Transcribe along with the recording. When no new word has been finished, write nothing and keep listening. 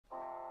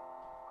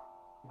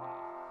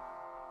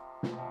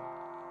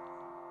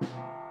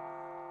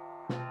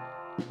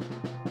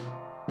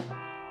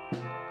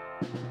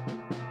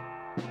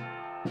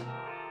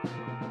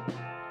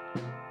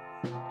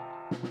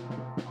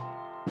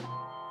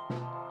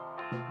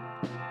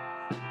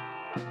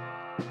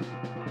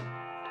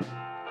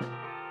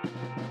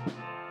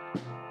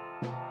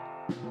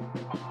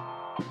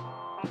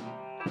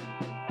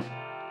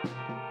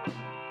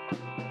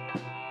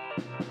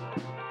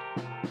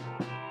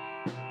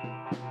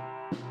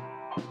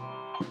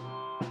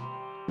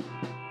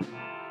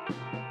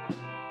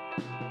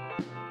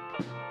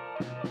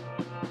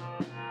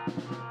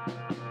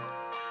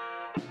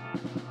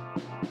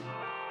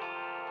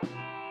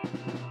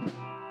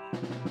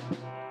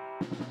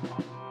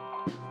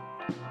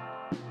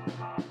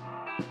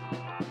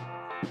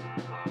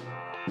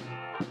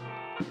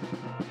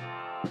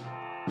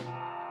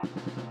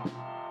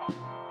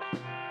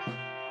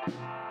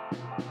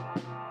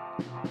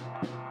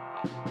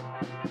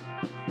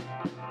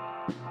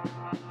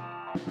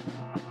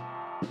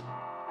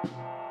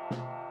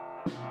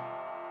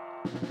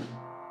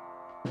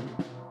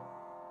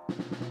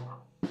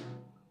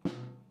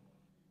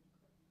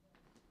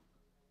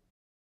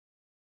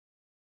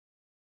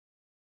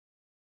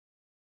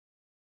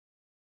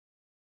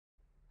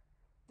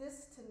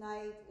This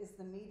tonight is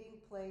the meeting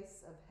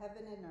place of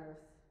heaven and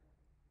earth.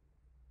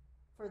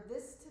 For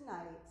this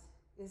tonight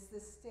is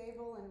the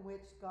stable in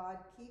which God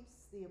keeps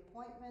the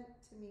appointment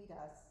to meet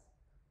us.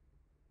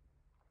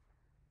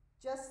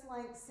 Just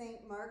like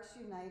St. Mark's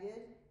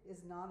United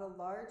is not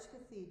a large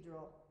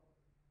cathedral,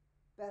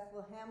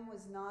 Bethlehem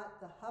was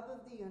not the hub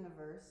of the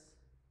universe,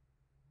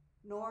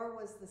 nor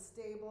was the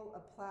stable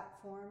a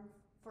platform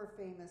for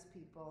famous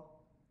people.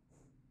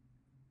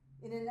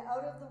 In an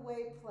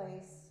out-of-the-way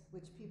place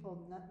which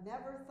people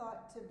never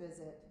thought to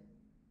visit,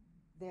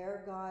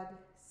 there God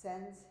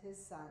sends his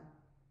Son.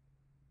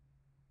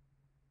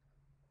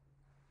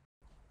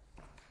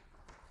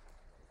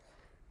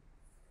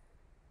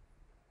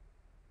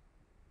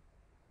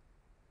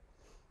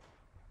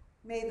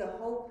 May the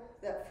hope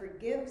that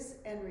forgives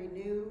and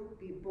renews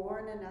be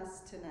born in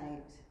us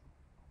tonight.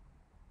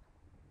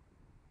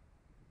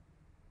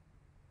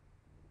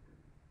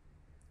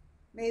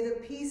 May the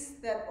peace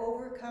that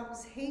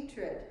overcomes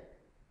hatred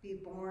be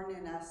born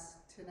in us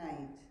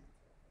tonight.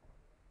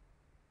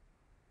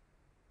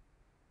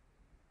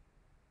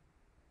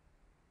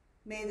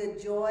 May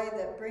the joy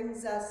that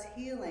brings us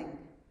healing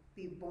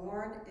be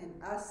born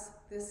in us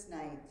this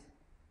night.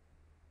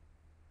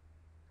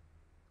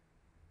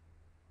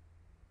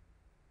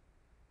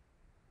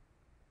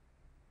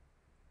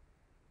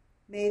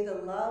 May the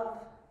love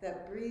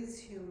that breathes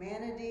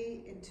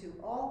humanity into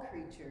all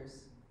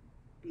creatures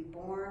be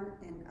born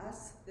in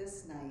us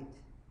this night.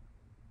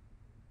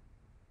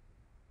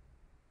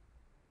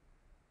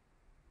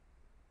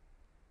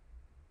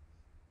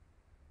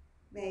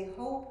 May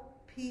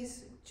hope,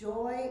 peace,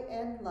 joy,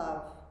 and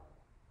love,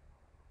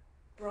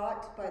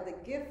 brought by the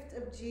gift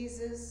of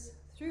Jesus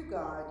through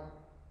God,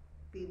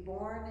 be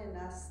born in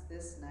us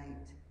this night.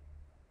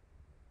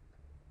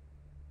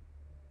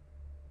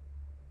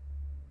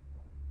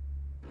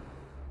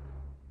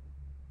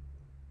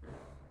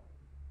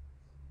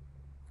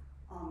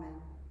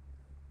 Amen.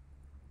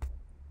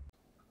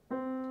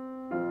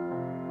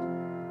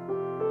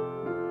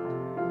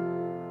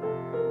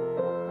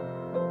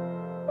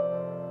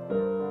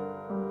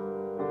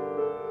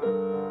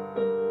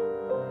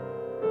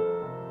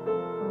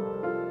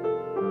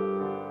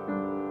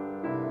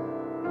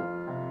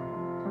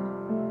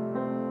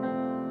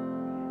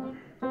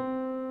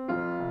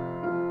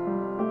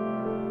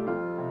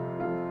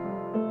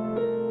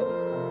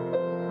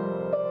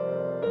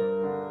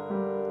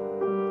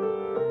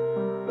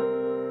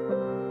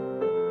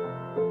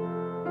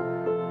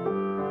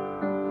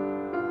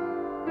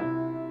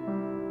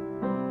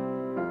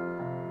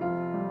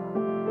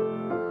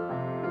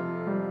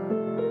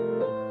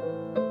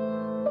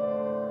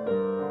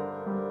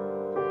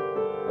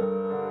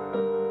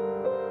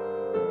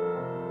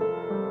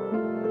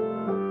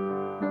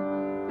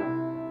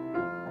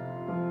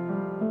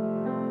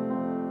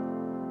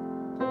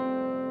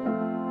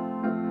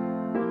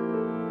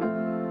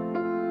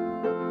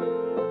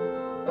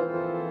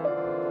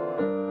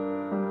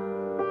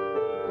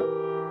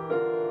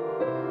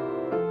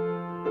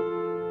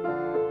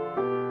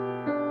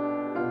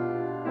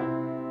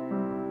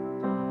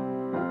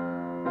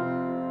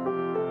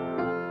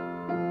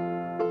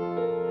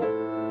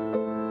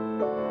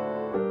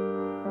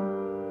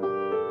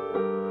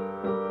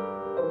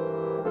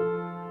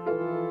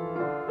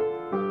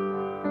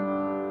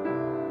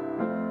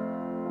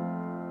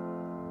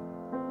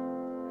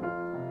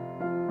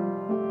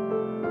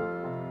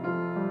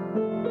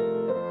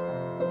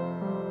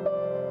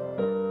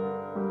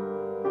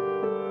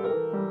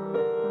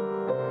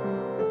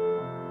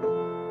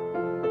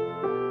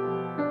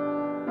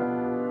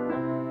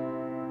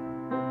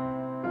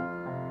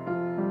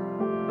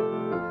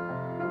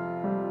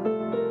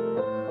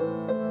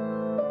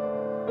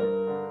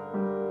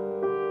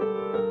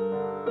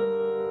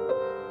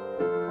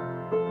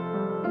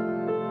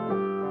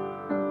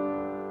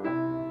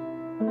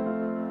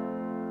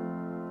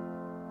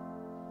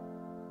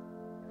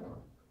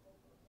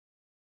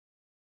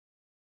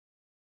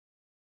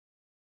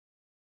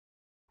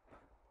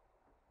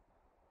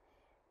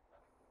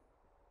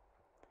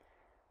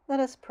 Let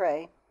us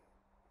pray.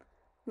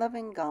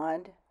 Loving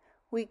God,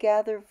 we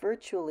gather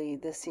virtually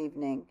this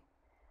evening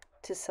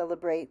to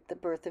celebrate the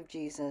birth of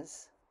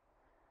Jesus.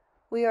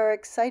 We are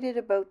excited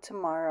about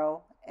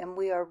tomorrow, and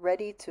we are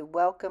ready to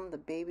welcome the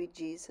baby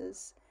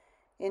Jesus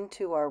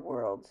into our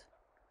world.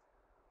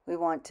 We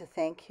want to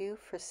thank you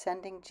for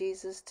sending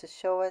Jesus to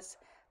show us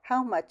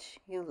how much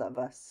you love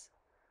us.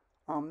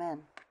 Amen.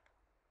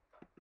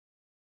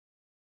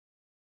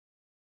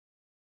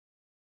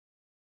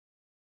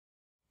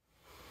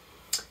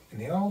 And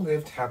they all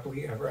lived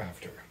happily ever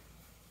after.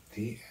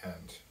 The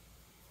end.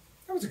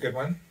 That was a good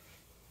one.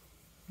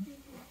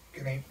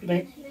 Good night. Good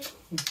night.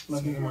 See you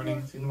in the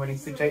morning. See you in the morning.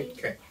 Sleep tight.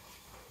 Okay.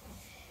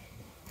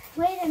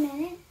 Wait a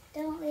minute.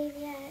 Don't leave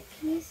yet.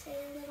 Can you stay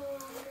a little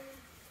longer?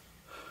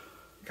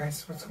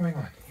 Guys, what's going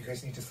on? You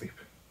guys need to sleep.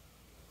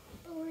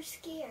 But we're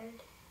scared.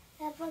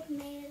 That book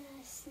made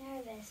us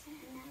nervous,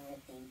 and now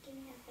we're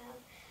thinking about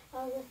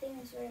all the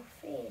things we're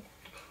afraid.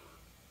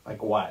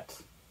 Like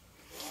what?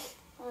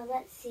 Well,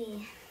 let's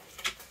see.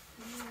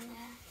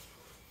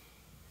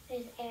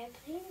 There's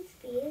airplanes,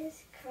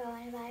 bees,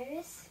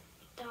 coronavirus,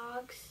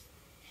 dogs,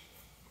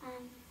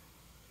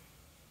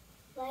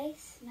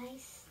 lice,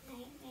 mice,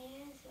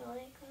 nightmares,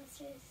 roller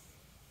coasters,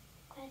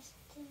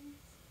 questions,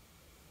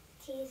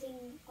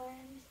 teasing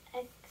worms,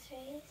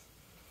 x-rays,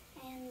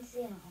 and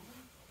Zoom.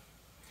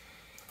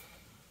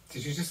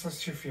 Did you just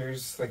list your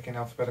fears like in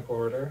alphabetical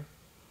order?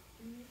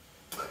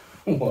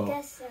 I Well,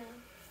 guess so.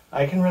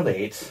 I can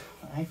relate.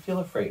 I feel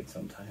afraid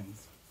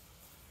sometimes.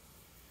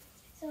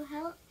 So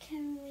how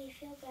can we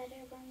feel better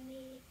when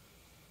we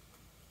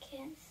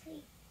can't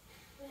sleep,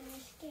 when we're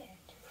scared?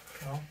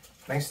 Well,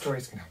 nice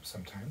stories can help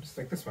sometimes,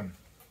 like this one.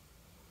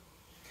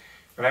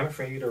 When I'm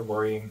afraid or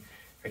worrying,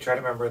 I try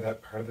to remember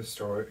that part of the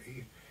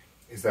story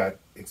is that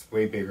it's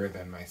way bigger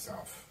than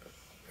myself.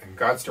 And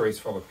God's story is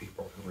full of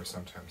people who are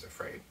sometimes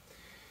afraid.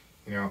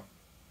 You know,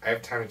 I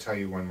have time to tell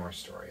you one more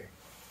story.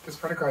 This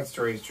part of God's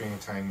story is during a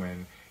time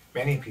when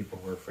many people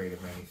were afraid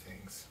of many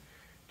things,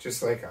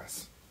 just like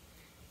us.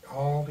 It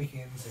all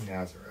begins in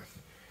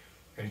Nazareth,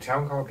 in a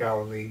town called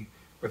Galilee,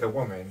 with a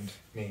woman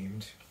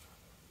named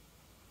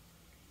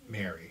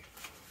Mary.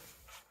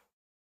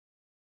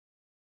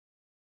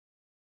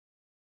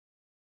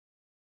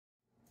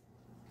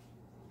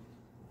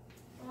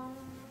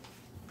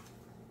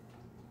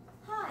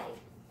 Hi.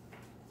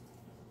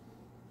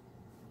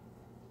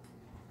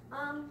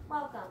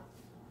 Welcome.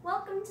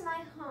 Welcome to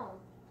my home.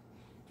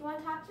 Do you want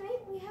to talk to me?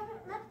 We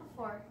haven't met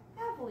before,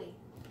 have we?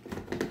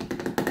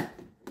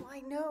 I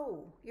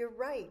know, you're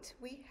right.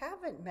 We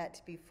haven't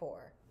met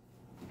before.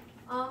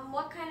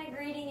 What kind of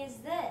greeting is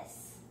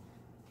this?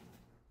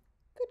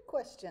 Good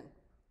question.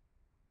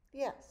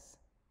 Yes.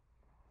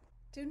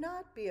 Do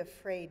not be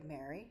afraid,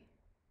 Mary,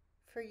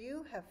 for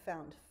you have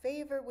found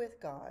favor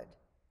with God.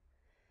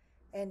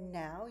 And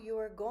now you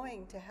are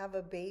going to have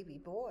a baby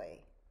boy,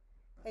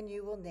 and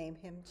you will name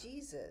him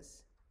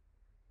Jesus.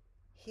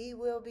 He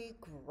will be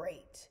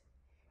great,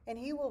 and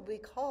he will be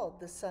called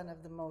the Son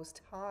of the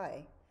Most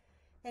High,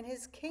 and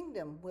his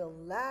kingdom will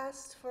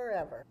last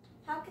forever.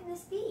 How can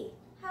this be?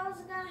 How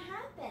is it going to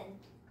happen?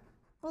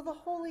 Well, the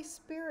Holy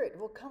Spirit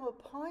will come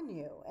upon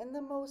you, and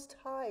the Most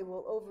High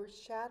will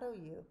overshadow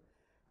you.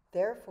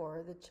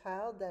 Therefore, the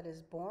child that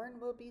is born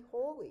will be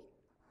holy.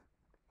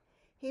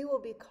 He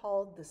will be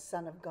called the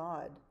Son of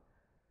God.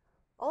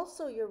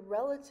 Also, your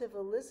relative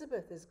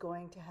Elizabeth is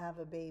going to have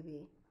a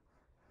baby,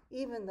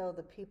 even though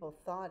the people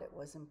thought it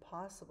was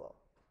impossible.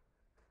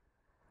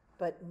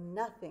 But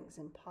nothing's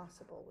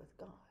impossible with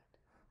God.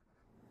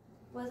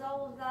 Was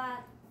all of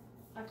that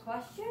a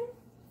question?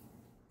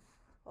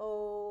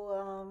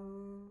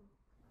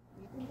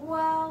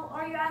 Well,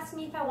 are you asking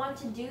me if I want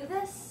to do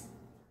this?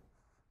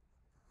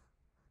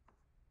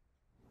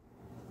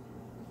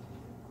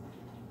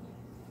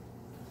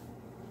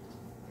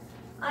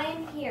 I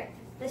am here,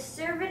 the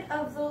servant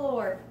of the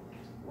Lord.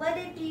 Let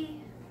it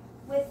be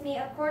with me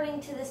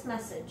according to this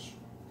message.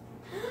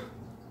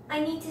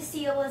 I need to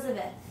see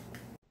Elizabeth.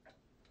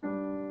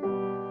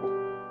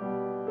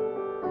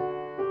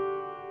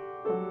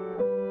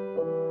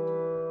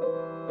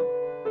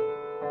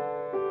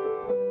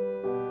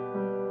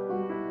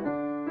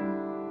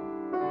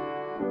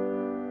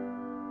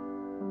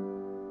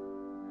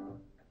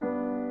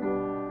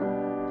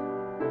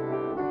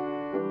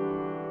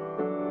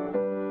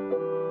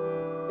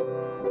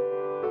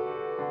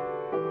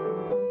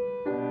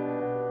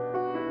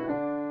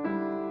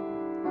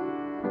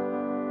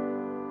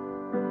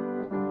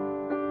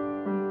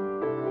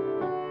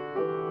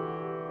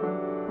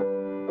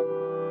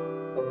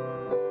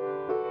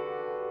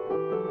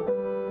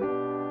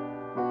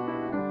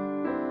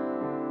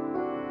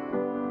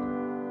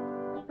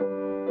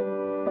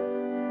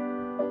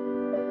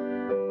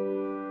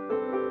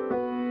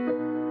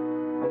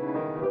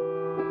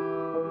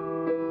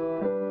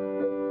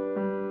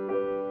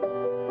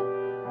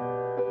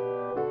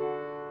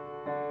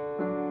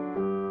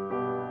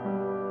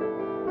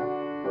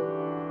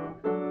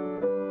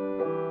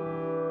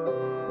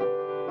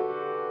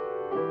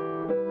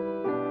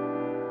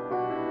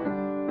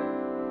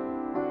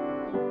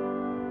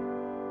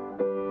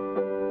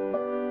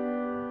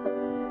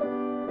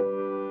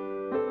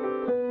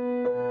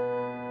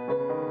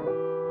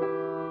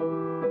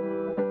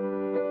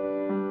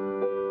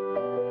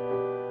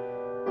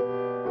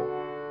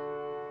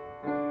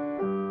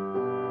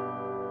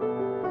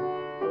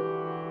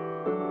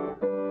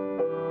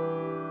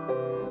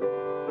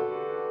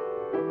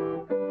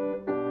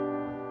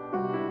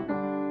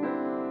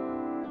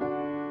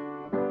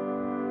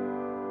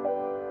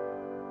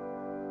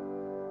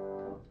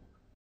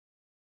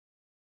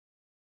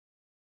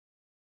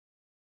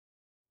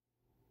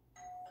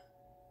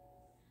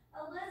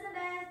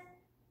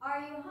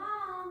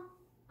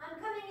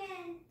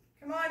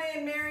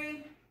 saying,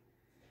 Mary?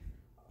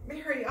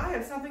 Mary, I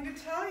have something to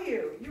tell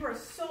you. You are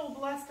so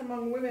blessed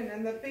among women,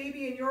 and the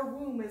baby in your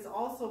womb is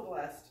also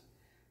blessed.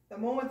 The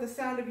moment the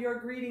sound of your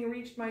greeting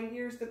reached my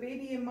ears, the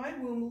baby in my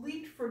womb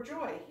leaped for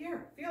joy.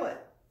 Here, feel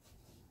it.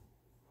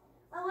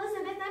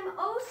 Elizabeth, I'm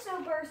oh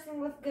so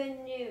bursting with good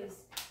news.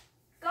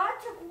 God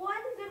took one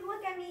good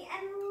look at me,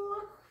 and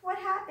look what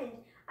happened.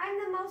 I'm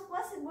the most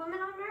blessed woman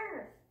on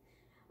earth.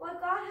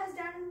 What God has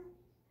done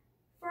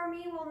for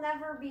me will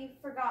never be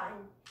forgotten.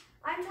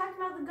 I'm talking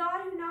about the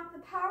God who knocked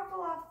the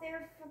powerful off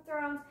their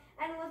thrones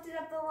and lifted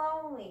up the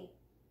lonely.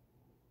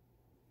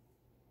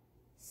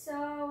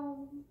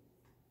 So,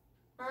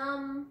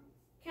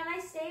 can I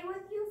stay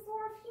with you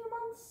for a few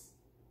months?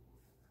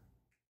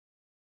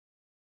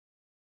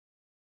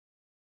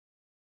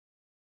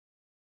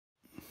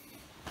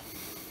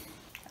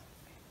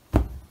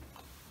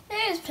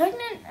 Mary is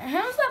pregnant?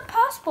 How is that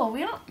possible?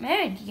 We're not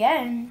married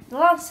yet, and the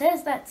law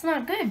says that's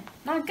not good.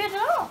 Not good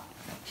at all.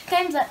 She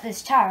claims that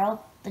this child,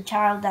 the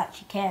child that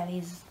she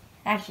carries, is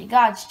actually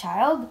God's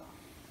child.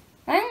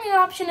 My only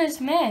option is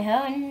to marry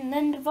her and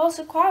then divorce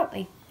her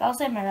quietly. That'll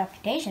save my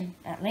reputation,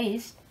 at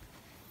least.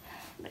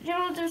 But she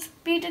will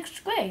just be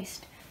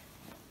disgraced.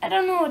 I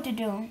don't know what to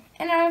do,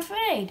 and I'm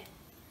afraid.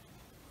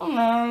 Oh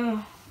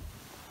no.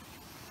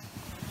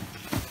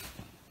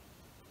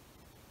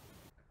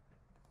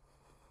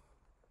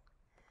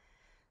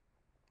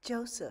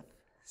 Joseph,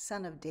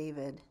 son of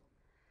David,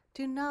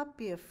 do not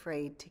be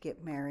afraid to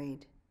get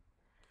married.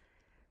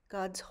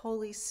 God's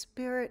Holy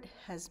Spirit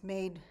has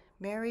made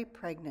Mary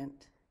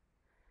pregnant.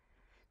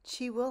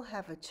 She will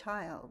have a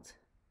child,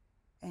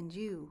 and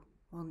you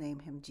will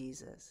name him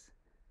Jesus.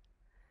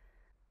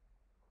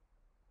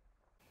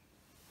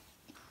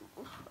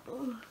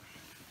 I'm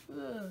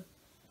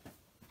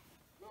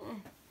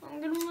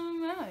gonna marry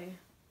Mary.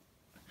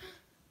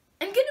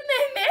 I'm gonna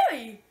marry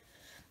Mary.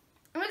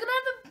 And we're gonna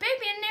have a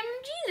baby and name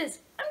him Jesus.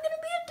 I'm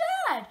gonna be a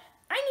dad.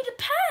 I need a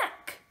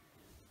pack.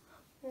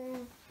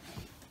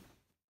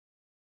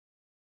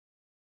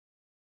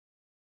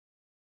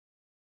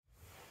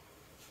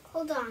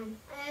 Hold on,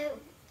 I have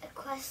a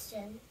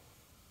question.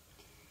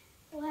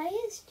 Why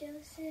is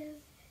Joseph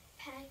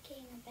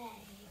packing a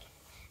bag?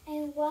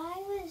 And why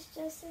was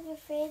Joseph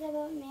afraid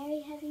about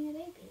Mary having a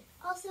baby?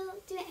 Also,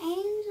 do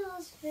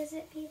angels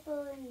visit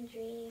people in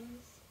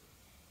dreams?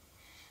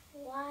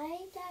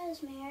 Why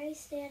does Mary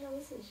stay at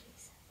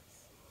Elizabeth's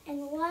house?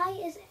 And why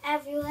is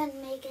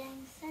everyone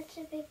making such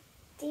a big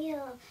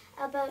deal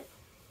about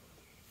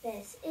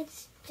this?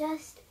 It's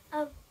just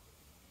a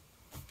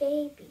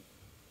baby.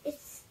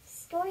 It's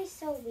story's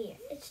so weird.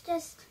 It's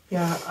just...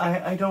 Yeah,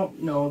 I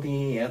don't know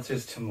the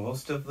answers to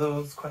most of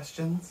those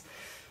questions.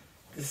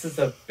 This is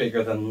a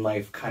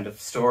bigger-than-life kind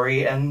of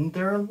story, and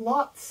there are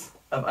lots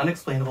of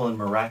unexplainable and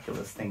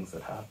miraculous things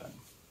that happen.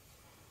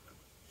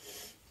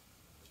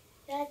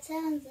 That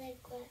sounds like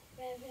what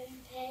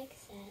Reverend Peg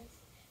says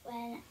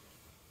when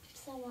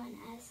someone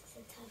asks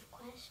a tough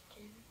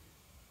question.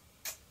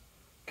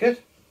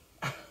 Good.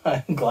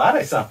 I'm glad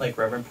I sound like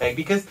Reverend Peg,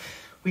 because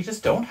we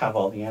just don't have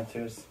all the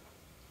answers.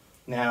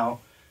 Now,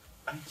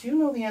 I do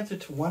know the answer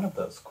to one of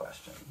those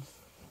questions.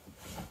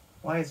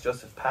 Why is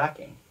Joseph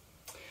packing?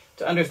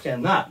 To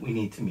understand that, we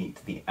need to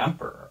meet the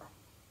Emperor.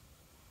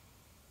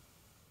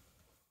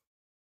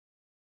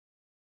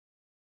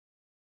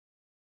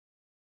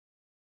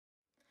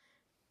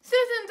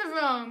 Citizens of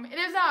Rome, it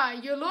is I,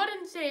 your Lord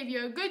and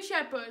Savior, Good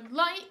Shepherd,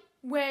 Light,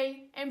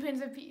 Way, and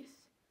Prince of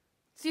Peace,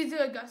 Caesar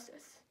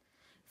Augustus.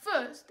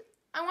 First,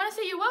 I want to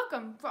say you're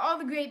welcome for all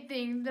the great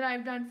things that I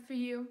have done for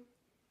you.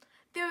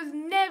 There has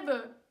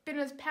never been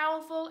as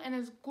powerful and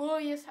as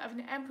glorious of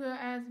an emperor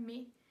as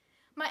me.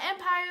 My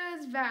empire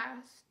is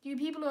vast. You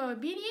people are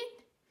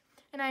obedient,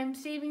 and I am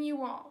saving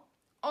you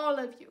all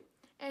of you,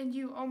 and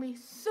you owe me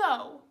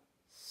so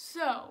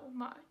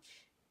much.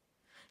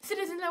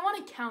 Citizens, I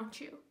want to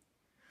count you.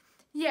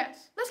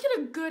 Yes, let's get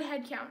a good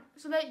head count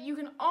so that you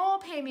can all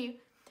pay me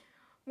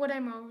what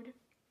I'm owed.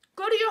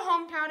 Go to your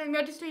hometown and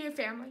register your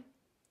family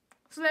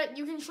so that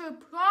you can show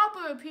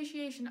proper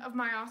appreciation of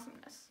my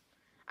awesomeness.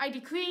 I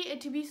decree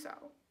it to be so.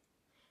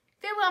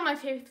 Farewell, my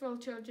faithful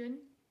children.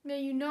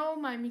 May you know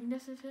my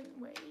magnificent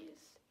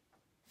ways.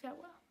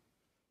 Farewell.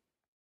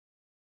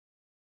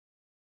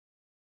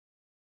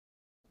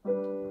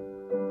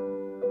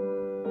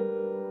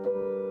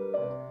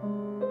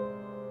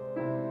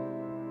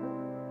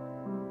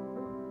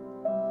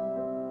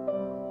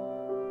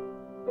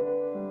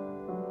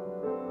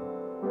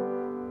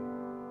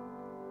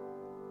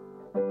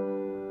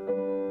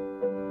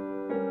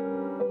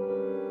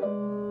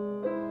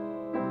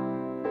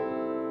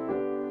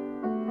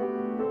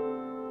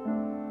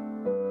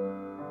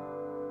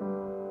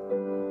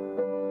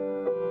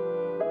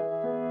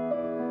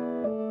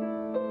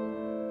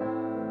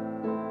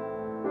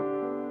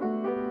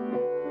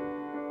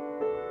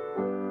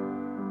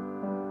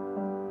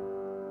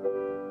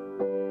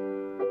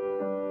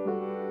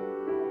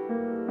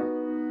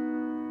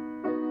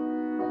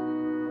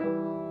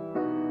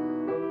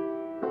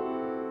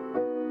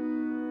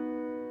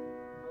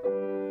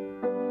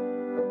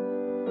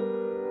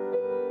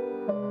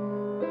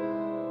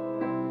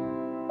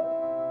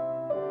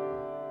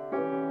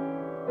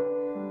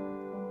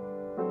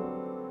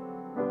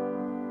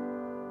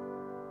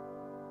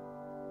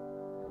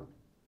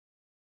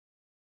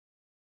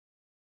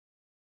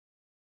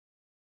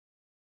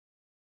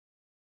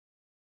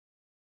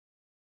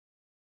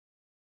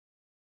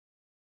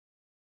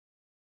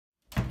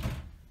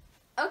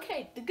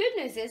 Okay, the good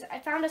news is I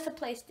found us a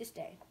place to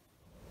stay.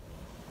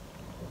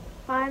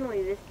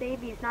 Finally, this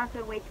baby is not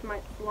going to wait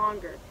much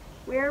longer.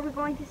 Where are we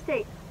going to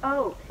stay?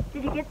 Oh,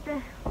 did you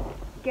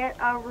get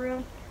a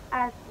room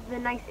at the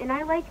nice inn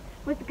I like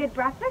with a good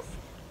breakfast?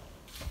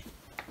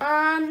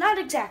 Not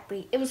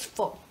exactly. It was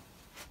full.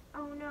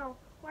 Oh no,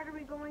 what are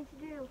we going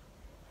to do?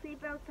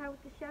 Sleep outside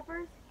with the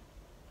shepherds?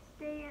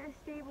 Stay in a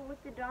stable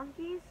with the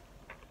donkeys?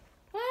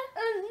 What?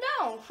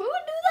 No, who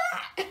would do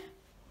that?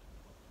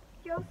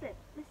 Joseph,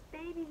 this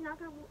baby's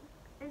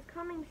is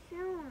coming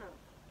soon.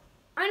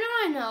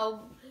 I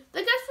know. The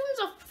guest rooms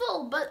are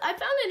full, but I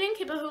found an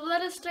innkeeper who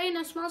let us stay in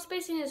a small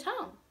space in his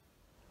home.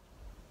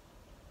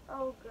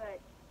 Oh, good.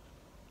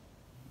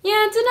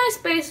 Yeah, it's a nice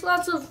space.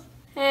 Lots of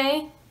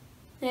hay.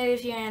 Maybe a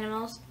few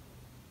animals.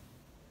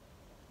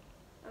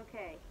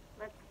 Okay,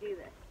 let's do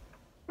this.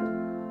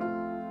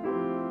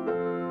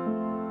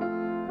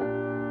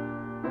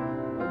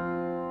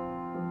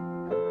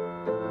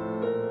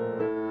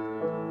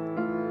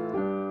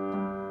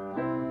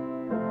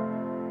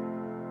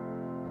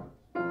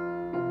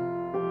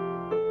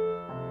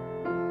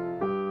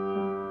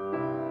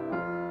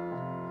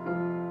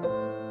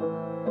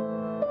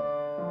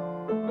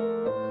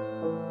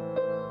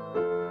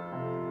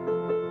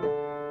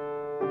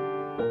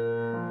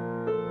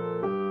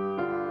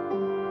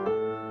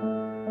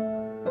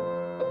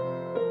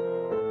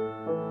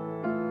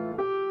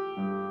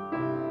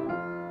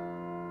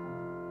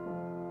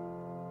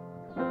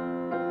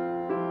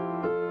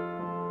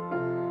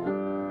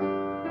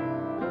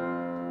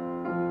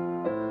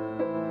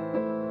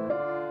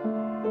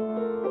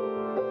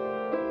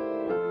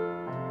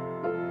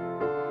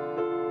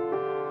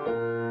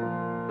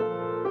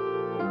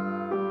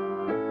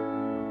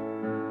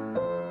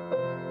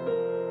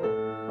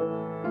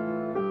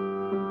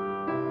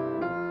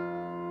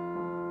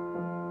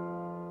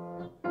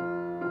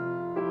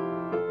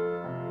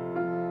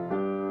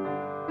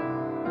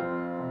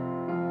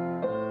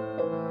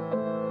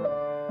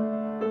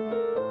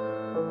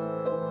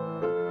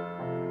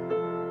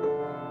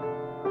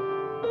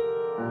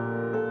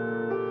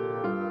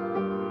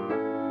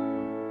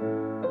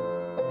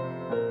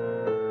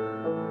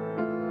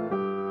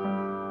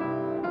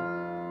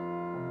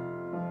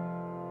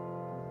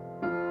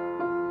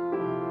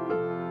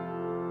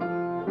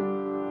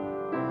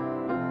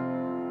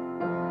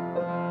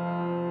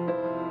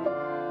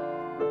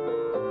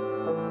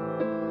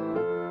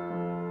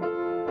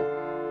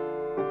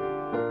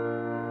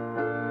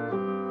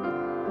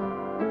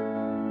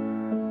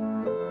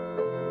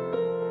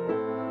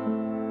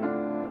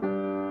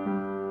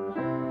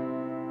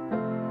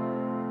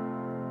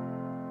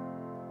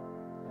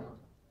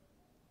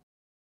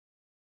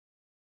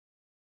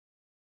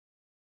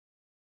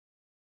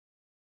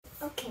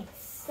 Okay,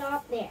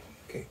 stop there.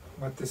 Okay,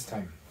 what this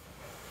time?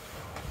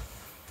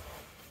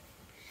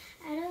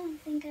 I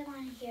don't think I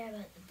want to hear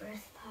about the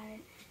birth part.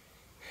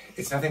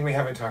 It's nothing we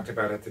haven't talked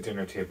about at the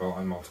dinner table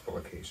on multiple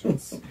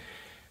occasions.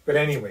 But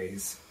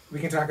anyways, we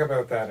can talk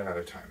about that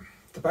another time.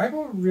 The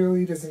Bible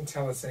really doesn't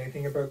tell us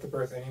anything about the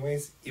birth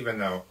anyways, even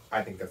though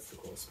I think that's the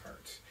coolest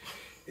part.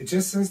 It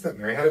just says that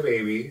Mary had a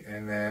baby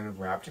and then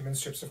wrapped him in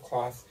strips of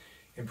cloth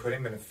and put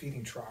him in a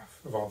feeding trough,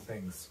 of all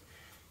things.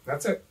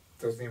 That's it.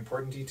 Those are the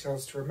important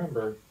details to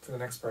remember for the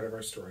next part of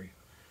our story.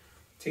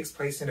 It takes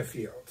place in a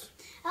field.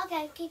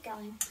 Okay, keep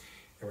going.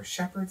 There were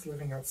shepherds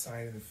living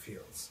outside in the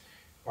fields,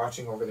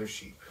 watching over their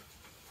sheep.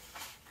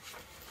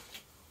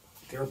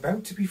 They were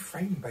about to be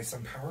frightened by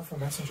some powerful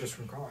messengers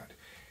from God,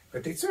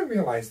 but they soon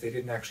realized they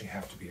didn't actually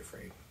have to be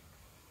afraid.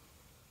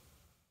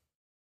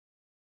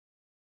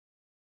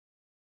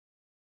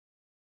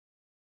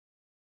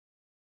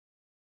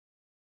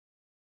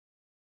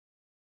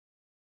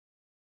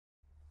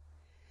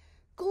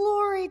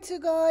 Glory to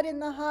God in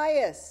the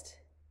highest.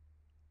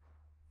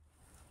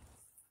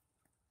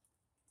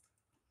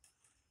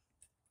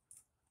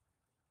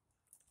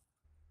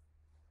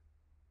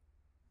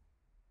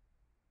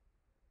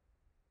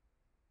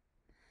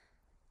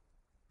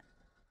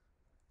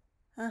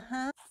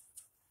 Uh-huh.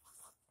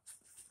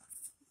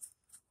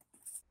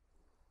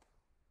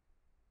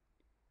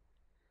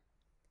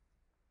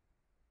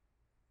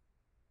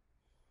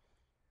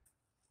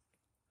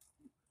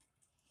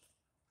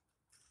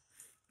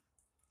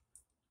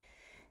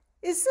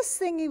 Is this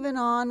thing even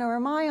on, or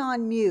am I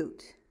on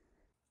mute?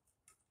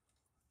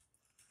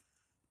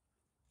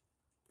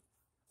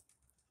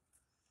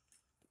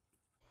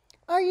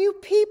 Are you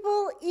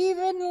people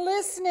even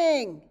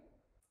listening?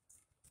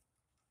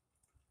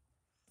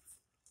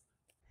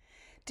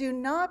 Do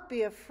not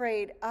be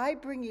afraid. I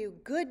bring you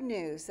good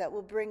news that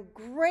will bring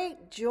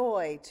great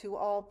joy to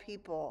all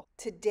people.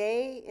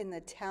 Today, in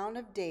the town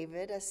of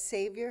David, a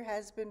Savior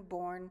has been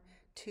born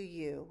to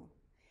you.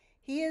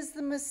 He is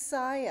the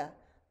Messiah,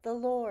 the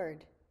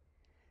Lord.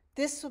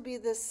 This will be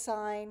the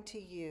sign to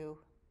you.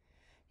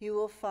 You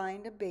will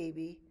find a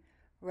baby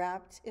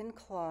wrapped in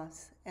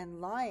cloths and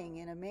lying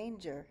in a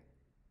manger.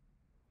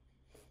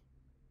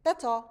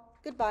 That's all.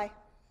 Goodbye.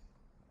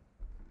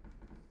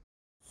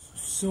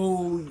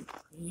 So,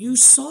 you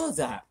saw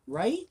that,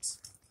 right?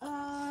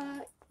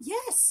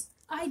 Yes.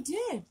 I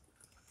did.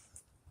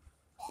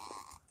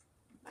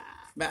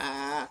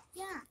 Bah.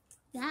 Yeah,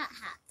 that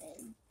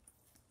happened.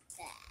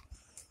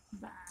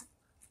 Bah.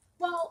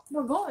 Well,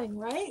 we're going,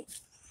 right?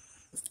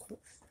 Of course.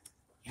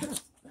 Yeah,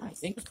 I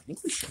think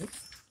we should.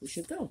 We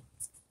should go.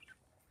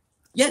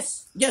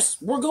 Yes,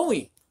 we're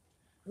going.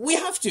 We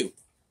have to.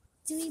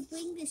 Do we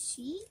bring the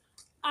sheep?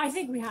 I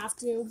think we have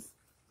to.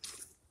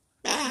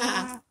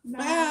 Bah.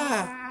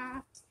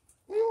 Bah.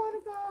 We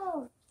want to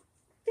go.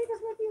 Take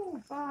us with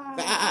you. Bah.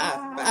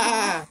 Bah.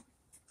 Bah.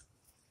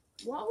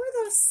 What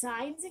were those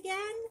signs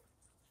again?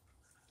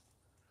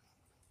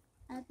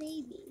 A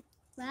baby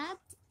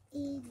wrapped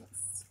in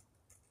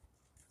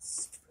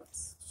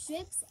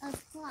strips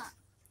of cloth,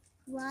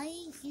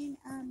 lying in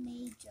a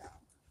manger.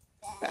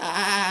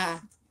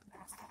 Bah.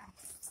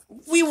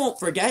 We won't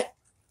forget.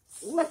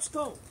 Let's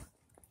go.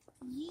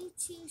 You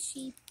two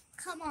sheep,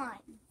 come on.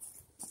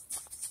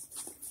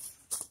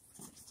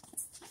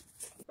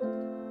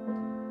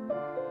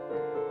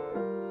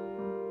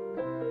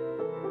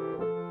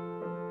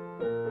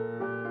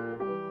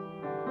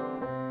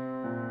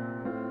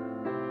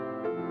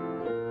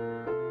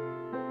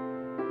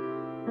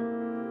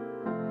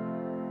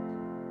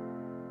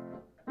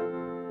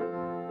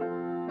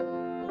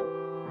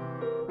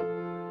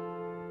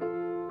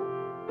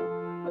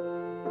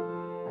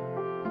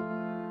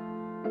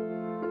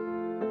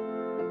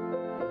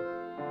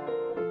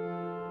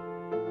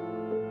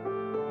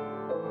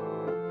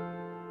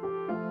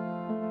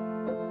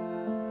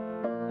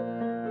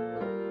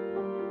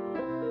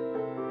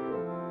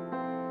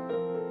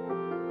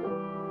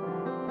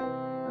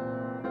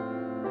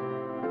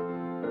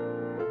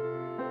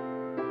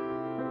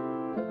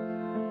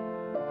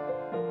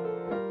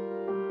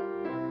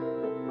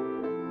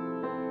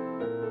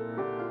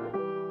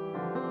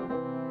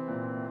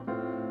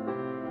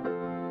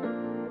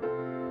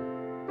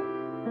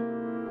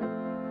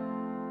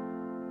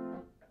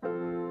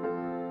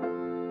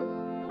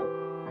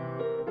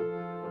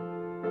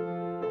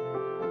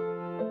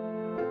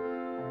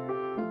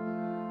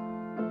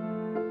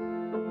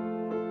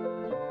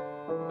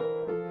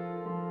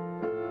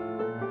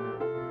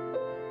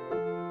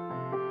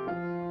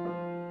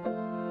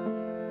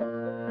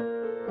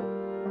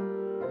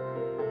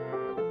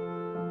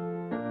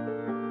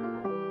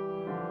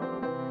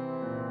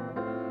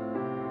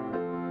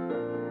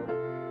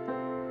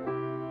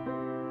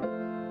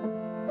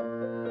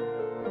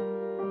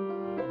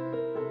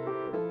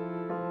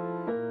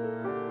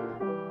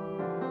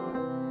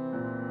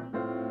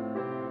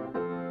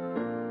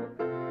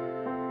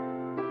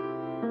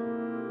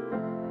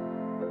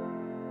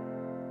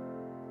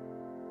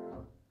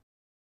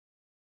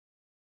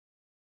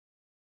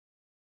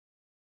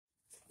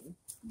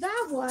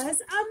 That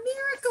was a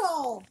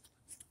miracle.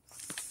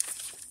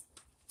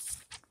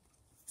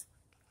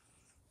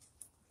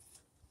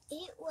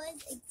 It was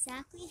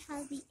exactly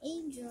how the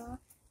angel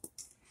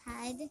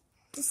had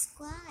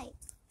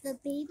described. The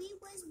baby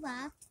was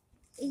wrapped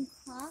in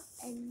cloth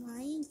and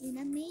lying in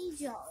a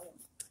manger.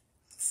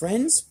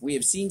 Friends, we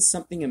have seen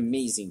something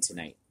amazing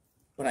tonight.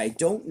 But I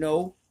don't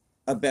know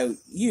about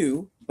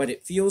you, but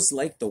it feels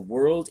like the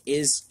world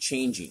is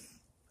changing.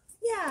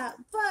 Yeah,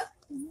 but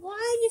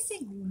why do you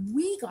think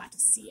we got to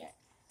see it?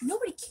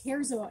 Nobody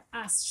cares about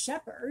us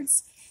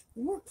shepherds.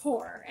 We're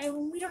poor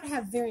and we don't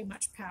have very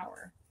much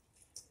power.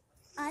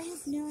 I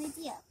have no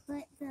idea,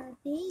 but the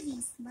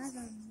baby's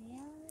mother,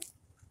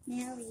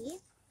 Mary,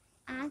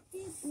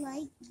 acted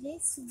like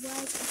this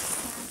was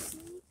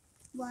exactly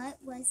what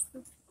was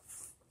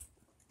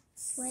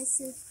supposed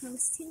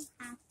to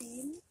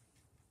happen.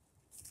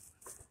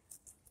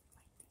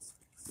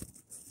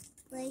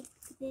 Like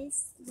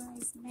this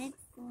was meant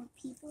for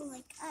people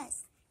like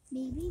us.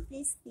 Maybe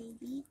this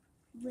baby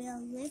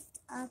will lift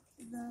up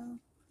the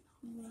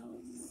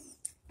low.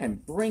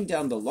 And bring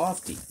down the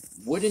lofty.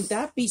 Wouldn't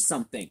that be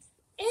something?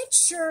 It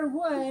sure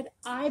would.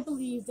 I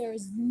believe there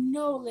is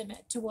no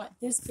limit to what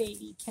this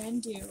baby can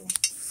do.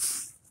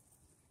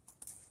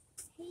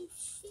 Hey,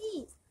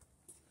 sheep.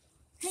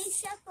 Hey,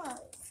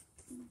 shepherd.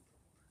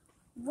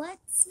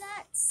 What's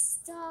that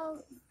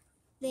star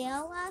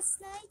there last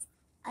night?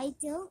 I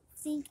don't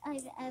think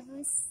I've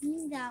ever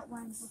seen that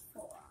one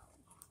before.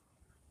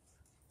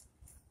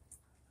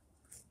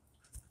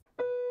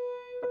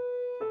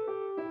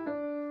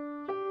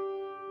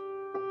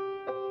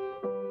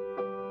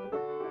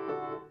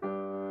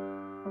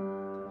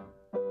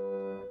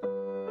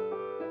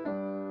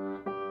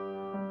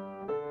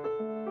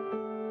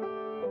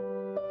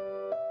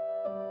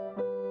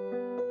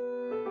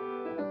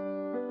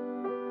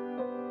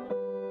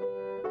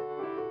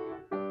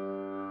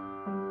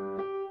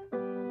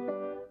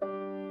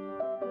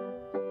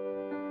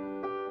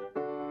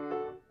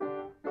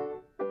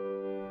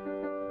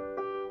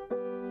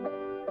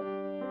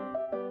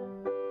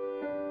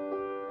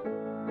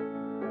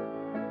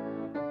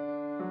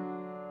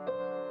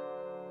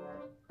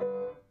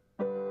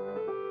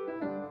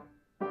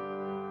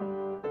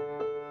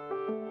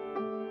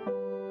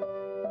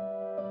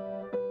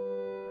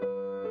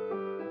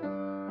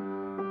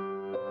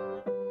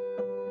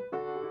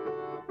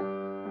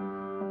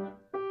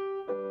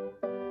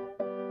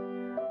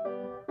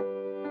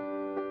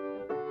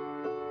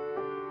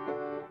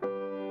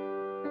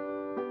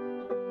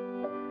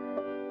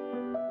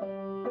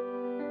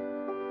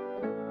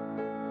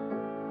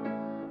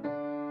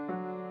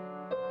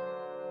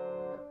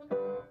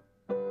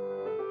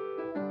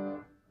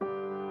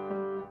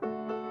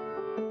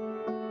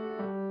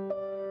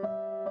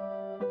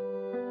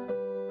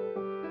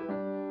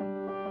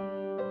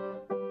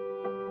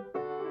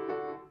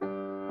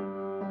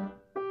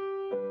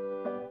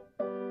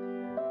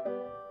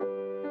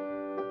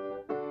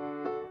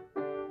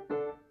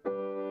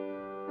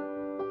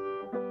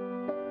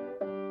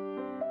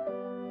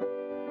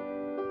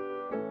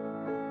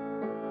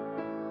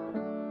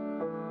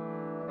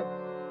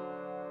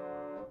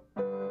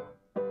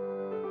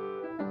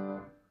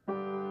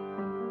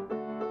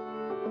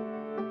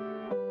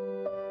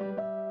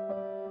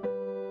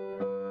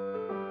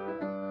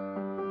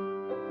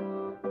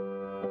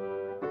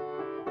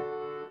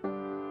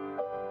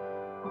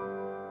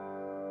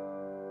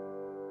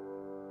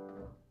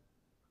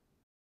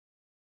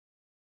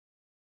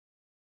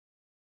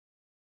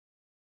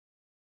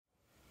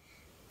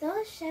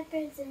 Those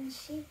shepherds and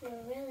sheep were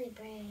really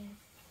brave.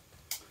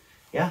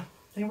 Yeah,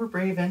 they were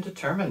brave and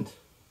determined.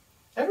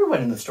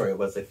 Everyone in the story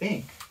was, I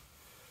think.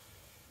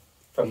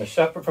 From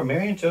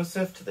Mary and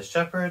Joseph to the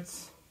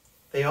shepherds,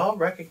 they all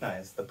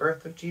recognized the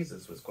birth of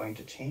Jesus was going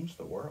to change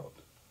the world.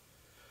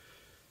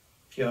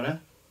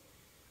 Fiona,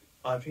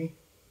 Audrey,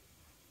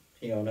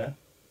 Fiona,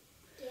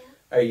 Yeah.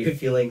 are you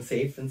feeling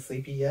safe and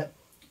sleepy yet?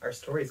 Our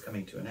story's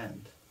coming to an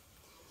end.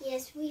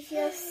 Yes, we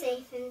feel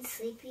safe and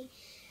sleepy,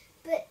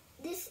 but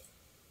this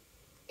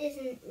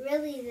isn't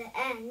really the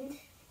end.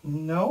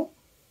 No?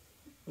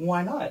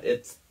 Why not?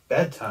 It's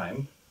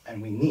bedtime,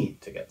 and we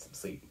need to get some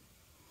sleep.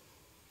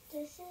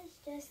 This is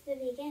just the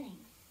beginning.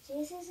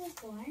 Jesus is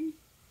born.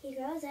 He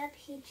grows up.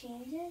 He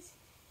changes.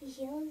 He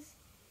heals.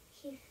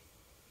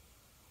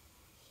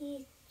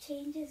 He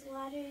changes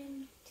water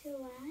into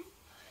wine.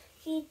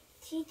 He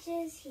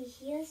teaches. He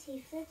heals. He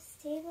flips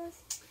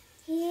tables.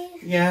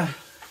 Yeah,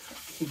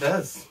 he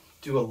does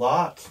do a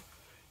lot.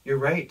 You're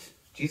right.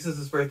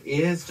 Jesus' birth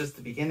is just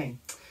the beginning.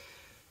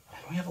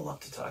 And we have a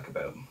lot to talk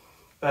about.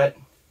 But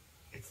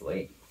it's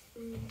late.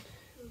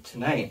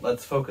 Tonight,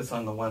 let's focus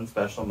on the one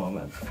special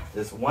moment.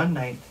 This one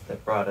night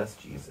that brought us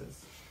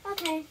Jesus.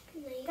 Okay,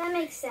 that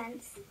makes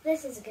sense.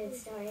 This is a good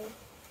story.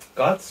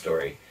 God's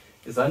story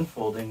is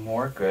unfolding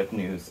more good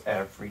news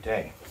every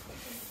day.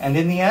 And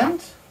in the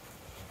end,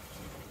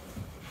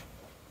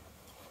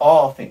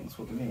 all things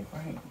will be made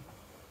right.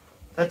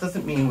 That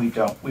doesn't mean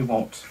we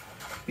won't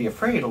be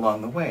afraid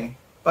along the way,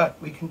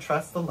 but we can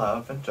trust the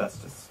love and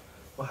justice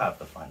will have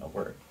the final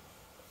word.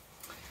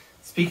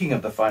 Speaking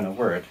of the final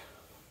word,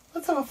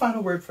 let's have a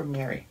final word from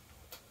Mary,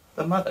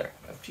 the mother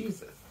of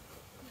Jesus.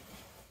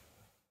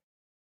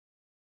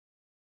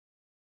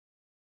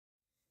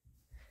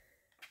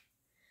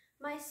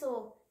 My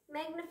soul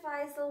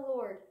magnifies the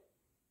Lord,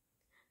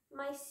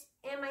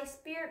 and my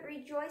spirit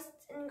rejoiced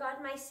in God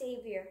my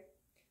Savior.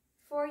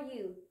 For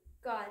you,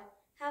 God,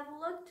 have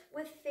looked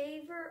with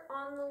favor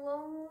on the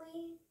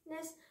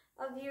loneliness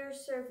of your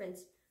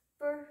servants.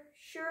 For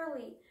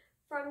surely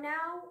from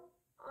now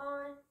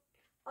on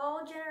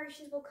all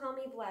generations will call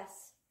me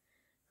blessed.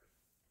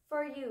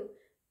 For you,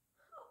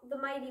 the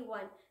Mighty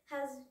One,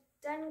 has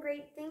done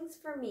great things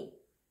for me,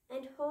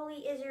 and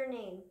holy is your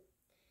name.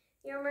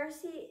 Your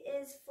mercy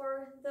is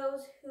for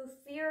those who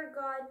fear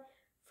God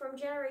from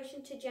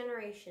generation to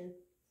generation.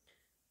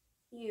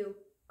 You,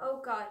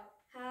 O God,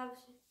 have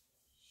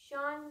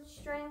shown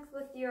strength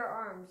with your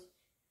arms.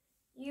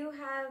 You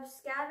have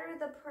scattered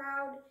the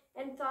proud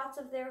and thoughts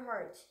of their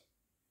heart.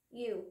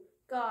 You,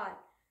 God,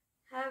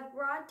 have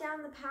brought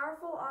down the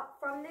powerful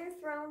from their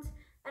thrones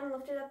and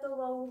lifted up the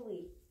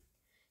lowly.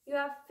 You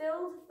have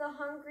filled the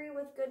hungry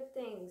with good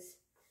things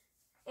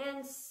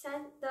and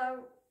sent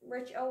the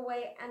rich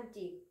away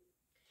empty.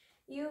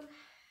 You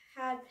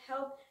had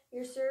helped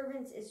your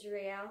servants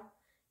Israel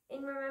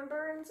in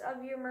remembrance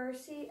of your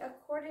mercy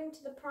according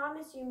to the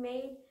promise you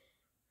made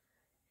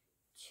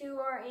to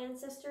our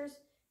ancestors,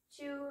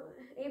 to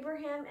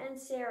Abraham and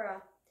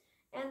Sarah,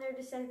 and their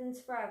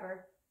descendants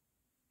forever.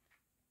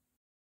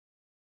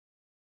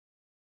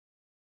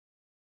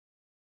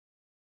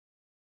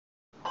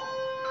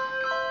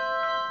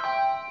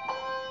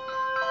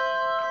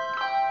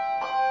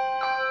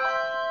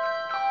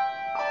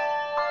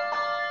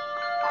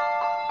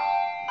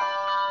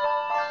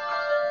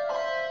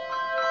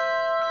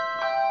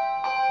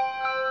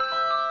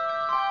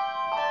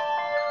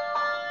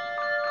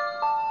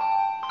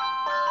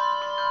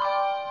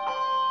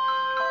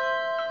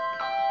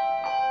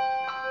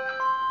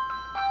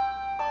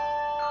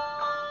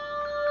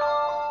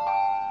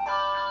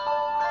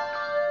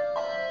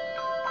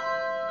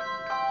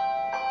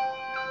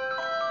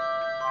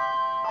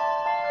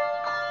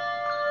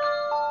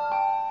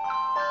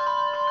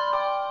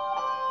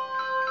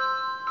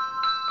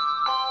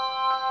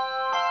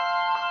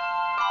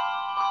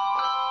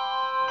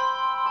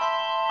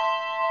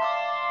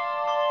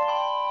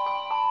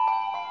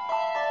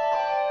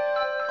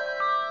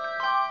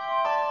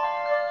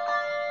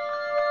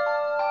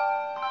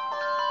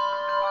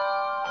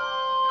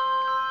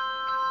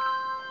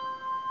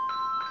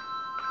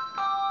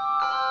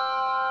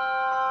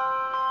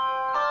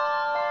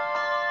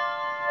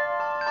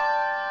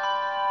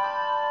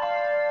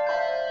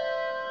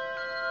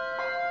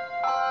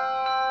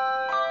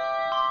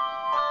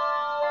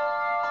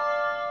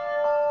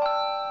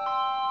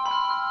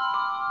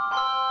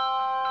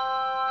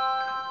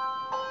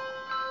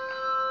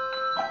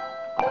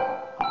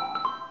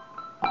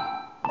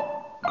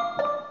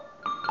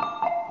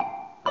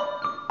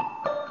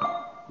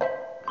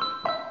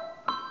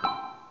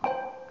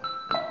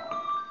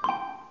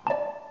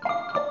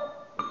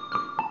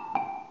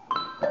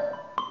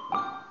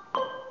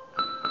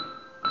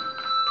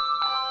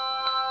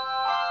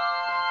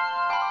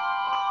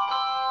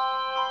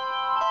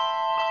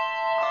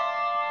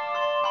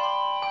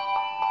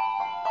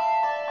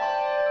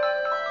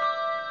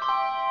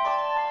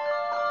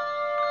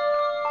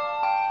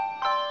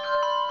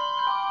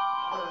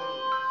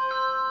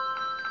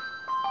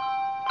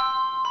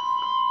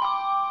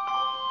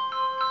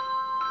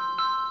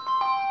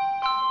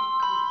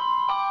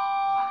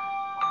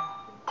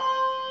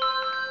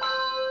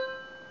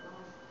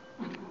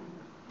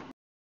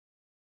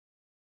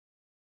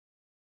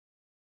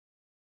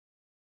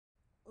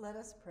 Let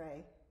us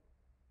pray.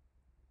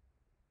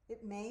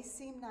 It may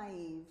seem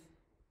naive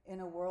in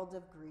a world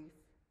of grief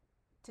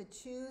to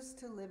choose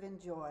to live in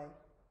joy.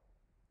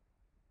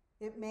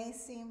 It may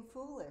seem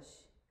foolish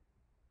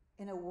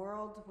in a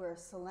world where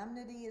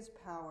solemnity is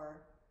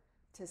power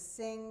to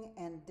sing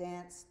and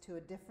dance to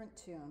a different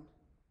tune.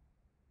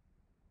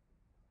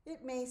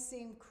 It may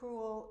seem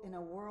cruel in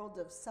a world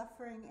of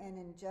suffering and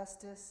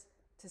injustice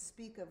to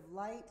speak of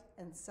light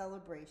and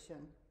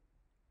celebration.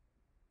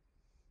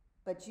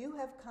 But you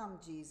have come,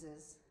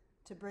 Jesus,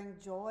 to bring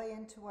joy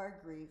into our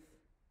grief,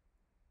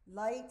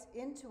 light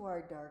into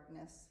our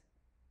darkness,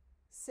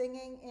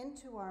 singing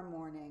into our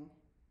mourning.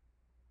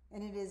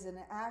 And it is an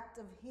act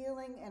of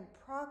healing and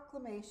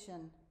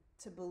proclamation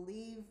to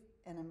believe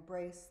and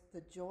embrace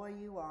the joy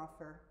you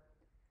offer.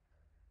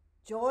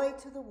 Joy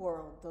to the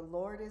world, the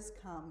Lord is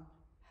come.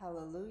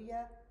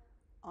 Hallelujah.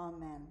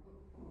 Amen.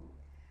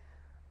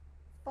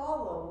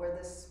 Follow where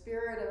the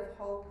Spirit of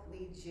hope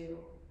leads you,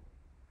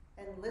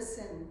 and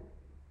listen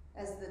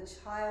as the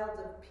child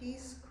of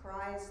peace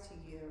cries to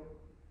you.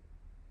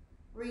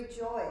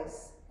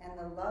 Rejoice, and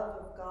the love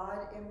of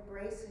God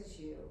embraces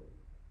you,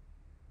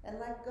 and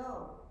let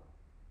go.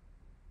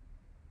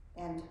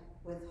 And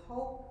with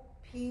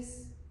hope,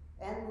 peace,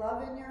 and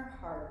love in your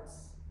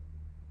hearts,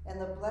 and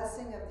the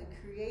blessing of the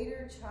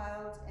Creator,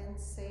 Child, and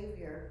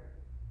Savior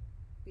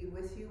be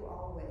with you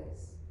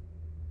always.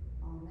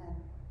 Amen.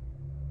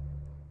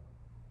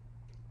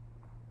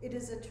 It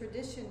is a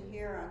tradition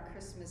here on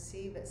Christmas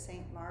Eve at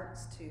St.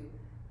 Mark's to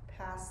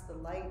pass the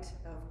light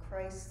of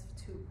Christ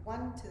to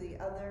one to the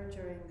other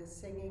during the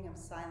singing of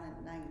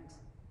Silent Night.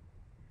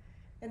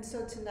 And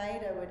so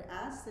tonight I would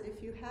ask that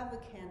if you have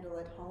a candle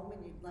at home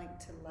and you'd like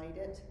to light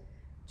it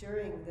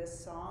during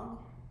this song,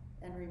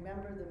 and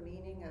remember the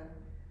meaning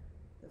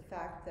of the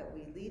fact that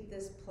we leave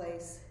this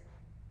place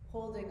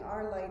holding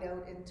our light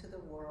out into the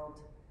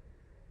world,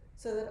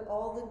 so that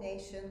all the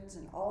nations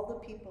and all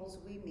the peoples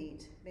we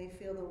meet may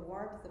feel the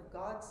warmth of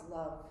God's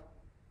love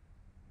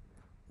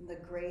and the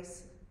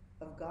grace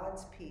of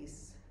God's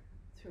peace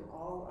through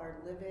all our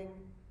living,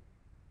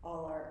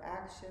 all our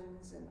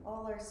actions, and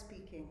all our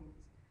speaking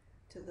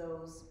to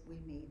those we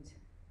meet.